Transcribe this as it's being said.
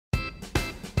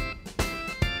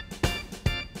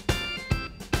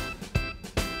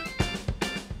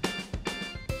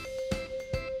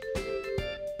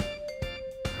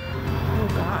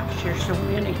There's so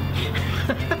many.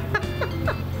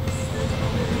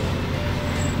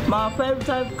 My favorite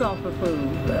type of comfort food,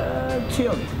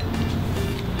 chili.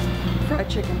 Fried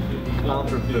chicken.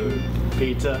 Comfort food.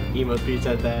 Pizza. Emo pizza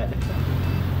at that.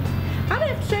 I'd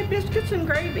have to say biscuits and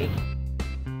gravy.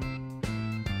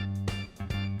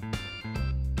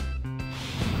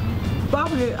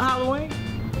 Probably Halloween.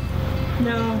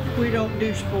 No, we don't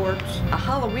do sports. A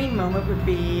Halloween moment would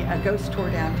be a ghost tour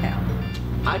downtown.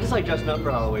 I just like dressing up for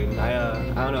Halloween. I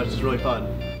don't know, it's just really fun.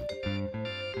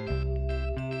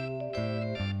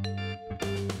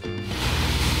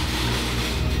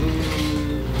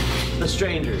 The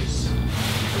Strangers.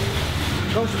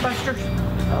 Ghostbusters.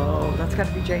 Oh, that's got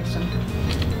to be Jason.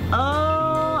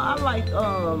 I like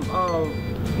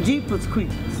Jeepers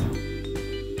Creepers.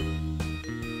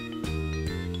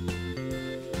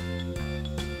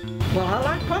 Well, I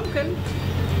like pumpkin.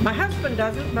 My husband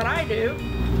doesn't, but I do.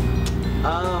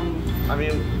 I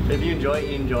mean, if you enjoy it,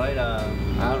 you enjoy it. I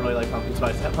don't really like pumpkin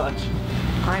spice that much.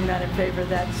 I'm not in favor of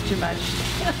that. It's too much.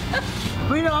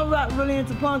 But you know, I'm not really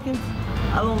into pumpkins.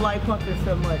 I don't like pumpkins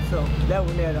so much, so that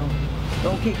one there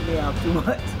don't kick me out too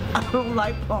much. I don't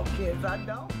like pumpkins, I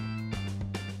don't.